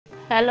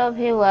Hello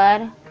viewer,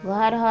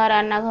 ঘর হওয়া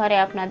রান্নাঘরে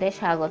আপনাদের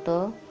স্বাগত।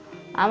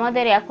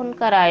 আমাদের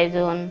এখনকার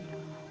আয়োজন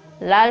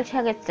লাল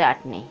শাকের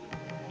চাটনি।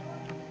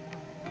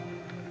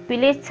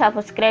 Please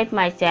subscribe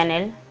my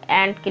channel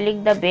and click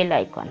the bell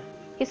icon.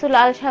 কিছু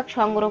লাল শাক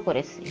সংগ্রহ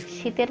করেছি।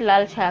 শীতের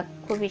লাল শাক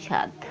খুবই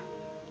স্বাদ।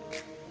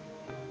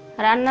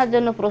 রান্নার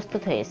জন্য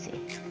প্রস্তুত হয়েছি।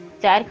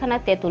 4খানা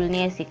তেঁতুল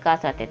নিয়েছি,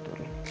 কাঁচা তেঁতুল।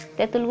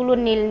 তেঁতুলগুলো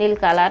নীল নীল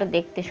কালার,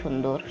 দেখতে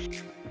সুন্দর।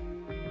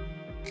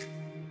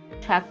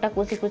 শাকটা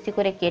কুচি কুচি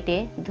করে কেটে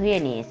ধুয়ে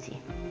নিয়েছি।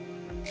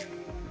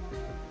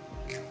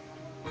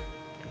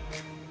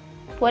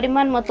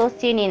 পরিমাণ মতো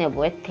চিনি নেব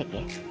এর থেকে।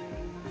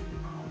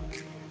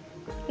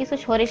 কিছু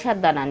সরিষার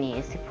দানা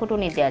নিয়েছি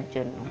ফুটুনি দেওয়ার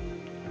জন্য।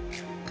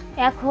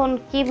 এখন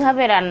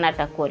কিভাবে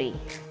রান্নাটা করি?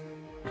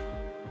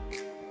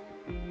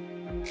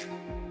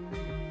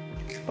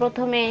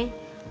 প্রথমে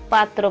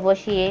পাত্র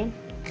বসিয়ে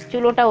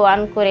চুলোটা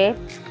অন করে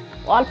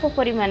অল্প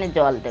পরিমাণে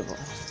জল দেব।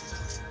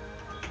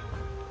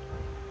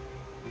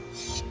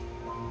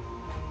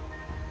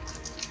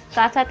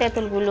 কাঁচা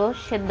তেঁতুলগুলো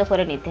সেদ্ধ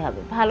করে নিতে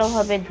হবে।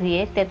 ভালোভাবে ধুয়ে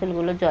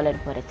তেঁতুলগুলো জলের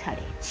ভরে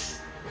ছাড়ে।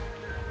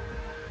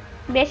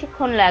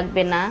 বেশিক্ষণ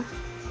লাগবে না,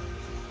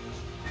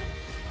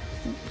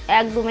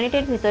 1-2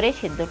 মিনিটের ভিতরে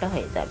সেদ্ধটা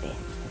হয়ে যাবে।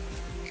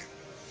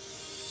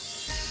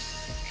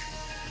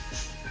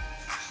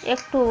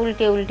 একটু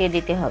উল্টে উল্টে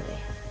দিতে হবে।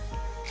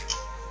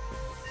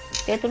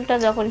 তেঁতুলটা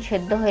যখন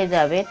সেদ্ধ হয়ে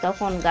যাবে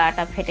তখন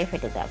গাটা ফেটে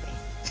ফেটে যাবে,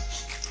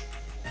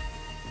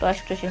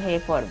 টসটসে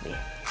হয়ে পড়বে।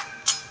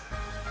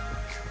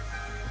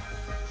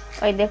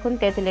 ওই দেখুন,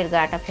 তেঁতুলের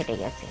গাটা ফেটে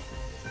গেছে।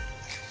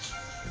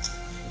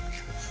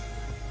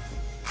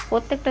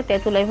 প্রত্যেকটা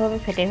তেঁতুল এইভাবে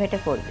ফেটে ফেটে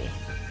পড়বে।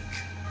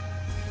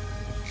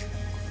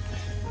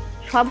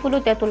 সবগুলো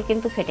তেঁতুল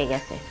কিন্তু ফেটে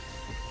গেছে।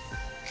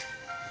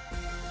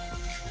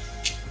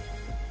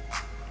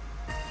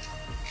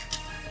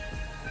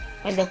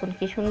 ওই দেখুন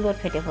কি সুন্দর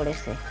ফেটে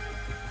পড়েছে।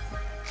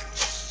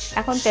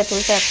 এখন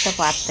তেঁতুলটা একটা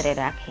পাত্রে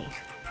রাখি।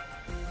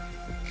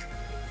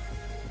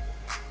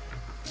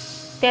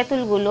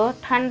 তেঁতুলগুলো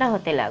ঠান্ডা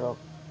হতে লাগুক।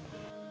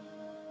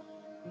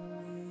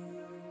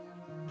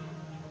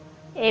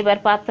 এবার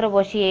পাত্র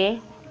বসিয়ে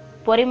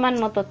পরিমাণ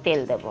মতো তেল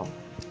দেব।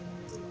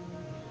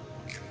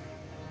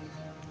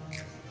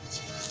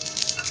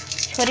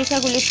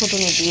 সরিষাগুলি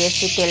ফুটুনি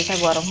দিয়েছি, তেলটা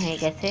গরম হয়ে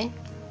গেছে।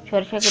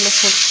 সরিষাগুলো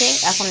ফুটছে,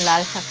 এখন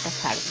লাল শাকটা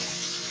ছাড়বে।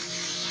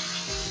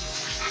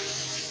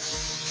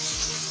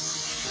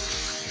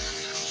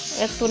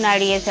 একটু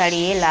নাড়িয়ে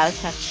চাড়িয়ে লাল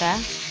শাকটা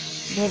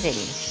ভেজে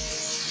নিই।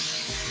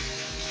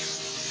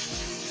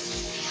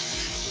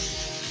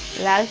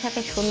 লাল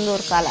শাকের সুন্দর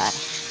কালার,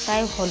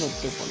 তাই হলুদ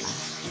দেব না।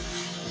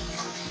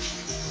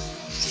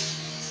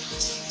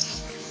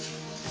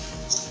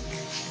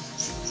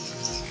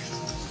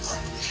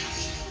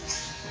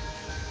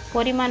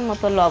 পরিমাণ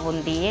মতো লবণ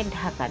দিয়ে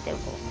ঢাকা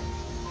দেব।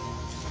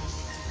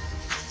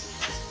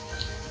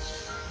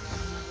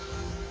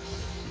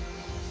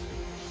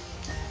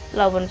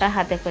 লবণটা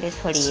হাতে করে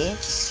ছড়িয়ে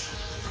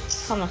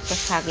সমস্ত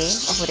শাকে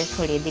উপরে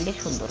ছড়িয়ে দিলে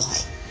সুন্দর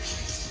হয়।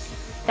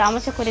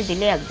 চামচে করে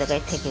দিলে এক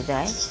জায়গায় থেকে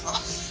যায়,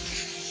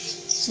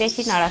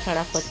 বেশি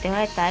নাড়াচাড়া করতে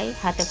হয়, তাই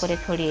হাতে করে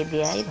ছড়িয়ে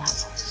দেওয়াই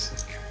ভালো।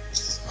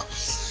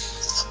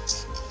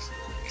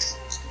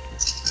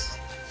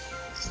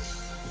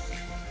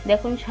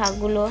 দেখুন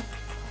শাকগুলো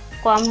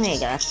কম হয়ে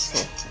যাচ্ছে।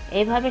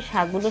 এইভাবে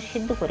শাকগুলো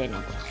সিদ্ধ করে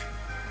নেব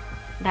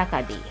ঢাকা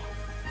দিয়ে।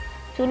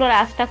 চুলোর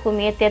আঁচটা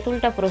কমিয়ে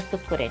তেঁতুলটা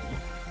প্রস্তুত করে নিই।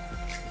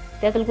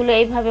 তেঁতুলগুলো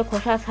এইভাবে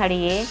খোসা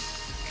ছাড়িয়ে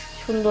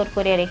সুন্দর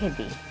করে রেখে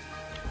দিই।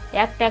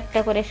 একটা একটা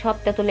করে সব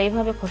তেঁতুল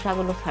এইভাবে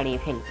খোসাগুলো ছাড়িয়ে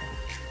ফেলব।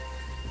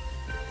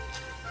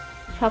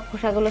 সব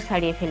খোসাগুলো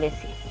ছাড়িয়ে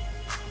ফেলেছি।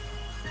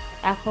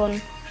 এখন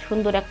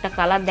সুন্দর একটা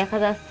কালার দেখা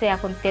যাচ্ছে।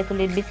 এখন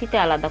তেঁতুলের বিচিটা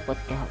আলাদা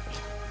করতে হবে।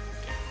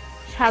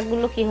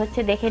 শাকগুলো কি হচ্ছে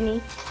দেখে নিই।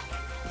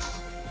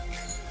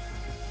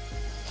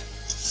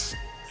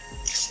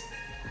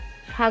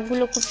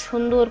 শাকগুলো খুব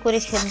সুন্দর করে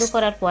সেদ্ধ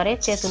করার পরে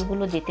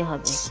তেঁতুলগুলো দিতে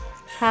হবে।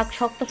 শাক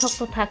শক্ত শক্ত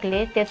থাকলে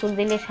তেঁতুল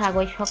দিলে শাক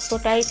ওই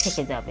শক্তটাই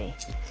থেকে যাবে।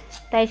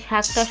 তাই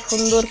শাকটা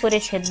সুন্দর করে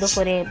সেদ্ধ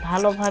করে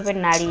ভালোভাবে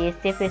নাড়িয়ে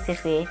চেপে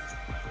চেপে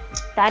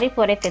তারই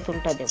পরে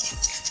তেঁতুলটা দেব।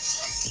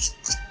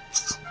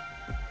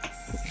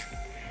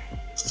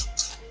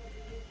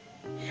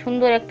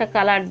 সুন্দর একটা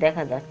কালার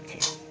দেখা যাচ্ছে।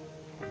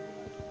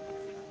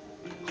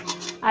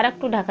 আর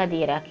একটু ঢাকা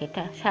দিয়ে রাখি,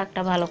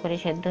 শাকটা ভালো করে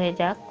সেদ্ধ হয়ে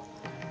যাক।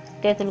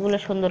 তেঁতুলগুলো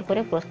সুন্দর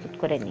করে প্রস্তুত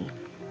করে নিই।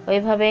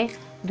 ওইভাবে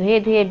ধুয়ে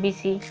ধুয়ে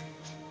বিচি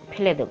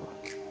ফেলে দেব।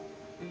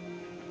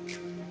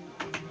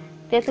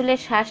 তেঁতুলের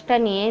শাঁসটা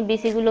নিয়ে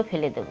বিচিগুলো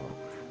ফেলে দেব।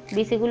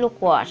 বিচিগুলো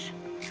কোয়াশ,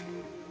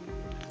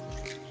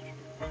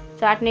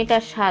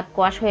 চাটনিটার স্বাদ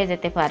কোয়াশ হয়ে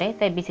যেতে পারে,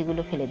 তাই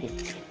বিচিগুলো ফেলে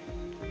দিচ্ছি।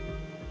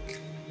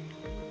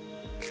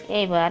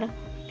 এইবার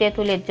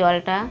তেঁতুলের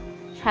জলটা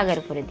শাকের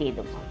উপরে দিয়ে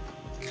দেব।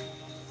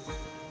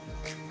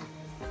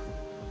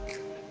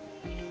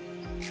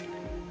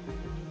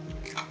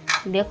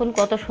 দেখুন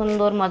কত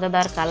সুন্দর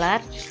মজাদার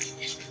কালার।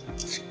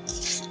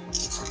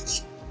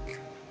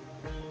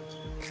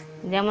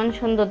 যেমন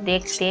সুন্দর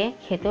দেখতে,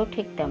 খেতেও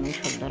ঠিক তেমন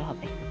সুন্দর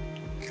হবে।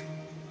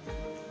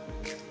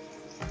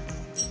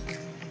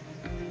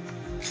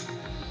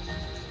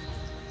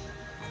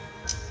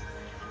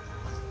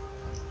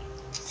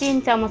 3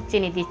 চামচ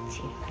চিনি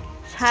দিচ্ছি।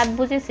 স্বাদ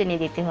বুঝে চিনি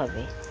দিতে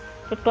হবে,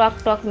 একটু টক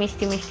টক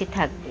মিষ্টি মিষ্টি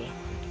থাকবে।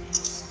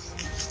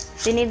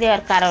 চিনি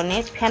দেওয়ার কারণে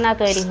ফেনা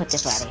তৈরি হতে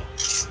পারে।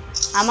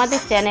 আমাদের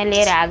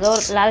চ্যানেলের আগেও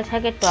লাল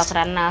শাকের টক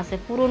রান্না আছে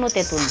পুরনো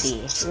তেঁতুল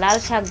দিয়ে, লাল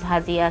শাক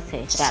ভাজি আছে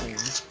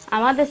রান্না।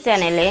 আমাদের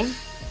চ্যানেলে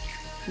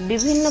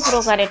বিভিন্ন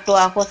প্রকারের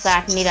টক ও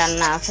চাটনি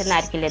রান্না আছে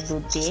নারকেলের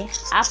দুধ দিয়ে।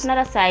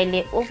 আপনারা চাইলে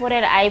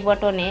উপরের আই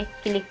বাটনে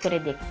ক্লিক করে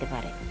দেখতে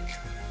পারেন।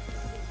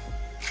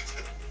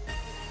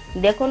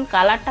 দেখুন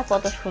কালারটা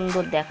কত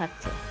সুন্দর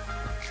দেখাচ্ছে।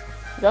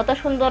 যত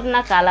সুন্দর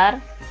না কালার,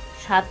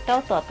 স্বাদটাও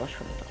তত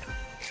সুন্দর,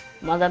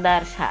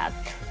 মজাদার স্বাদ।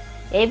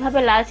 এইভাবে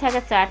লাল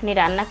শাকের চাটনি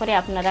রান্না করে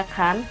আপনারা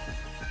খান।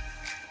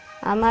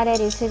 আমার এই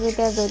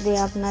রেসিপিটা যদি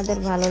আপনাদের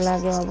ভালো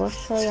লাগে,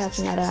 অবশ্যই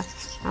আপনারা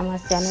আমার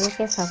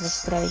চ্যানেলকে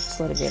সাবস্ক্রাইব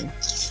করবেন।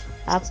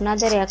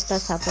 আপনাদের একটা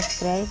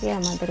সাবস্ক্রাইবই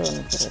আমাদের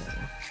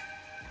অনুপ্রেরণা।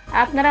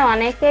 আপনারা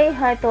অনেকেই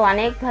হয়তো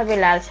অনেকভাবে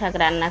লাল শাক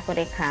রান্না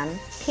করে খান,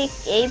 ঠিক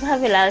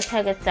এইভাবে লাল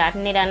শাকের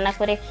চাটনি রান্না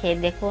করে খেয়ে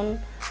দেখুন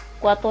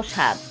কত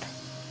স্বাদ।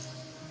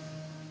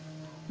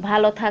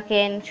 ভালো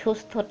থাকেন,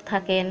 সুস্থ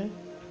থাকেন,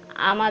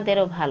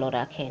 আমাদেরও ভালো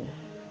রাখেন।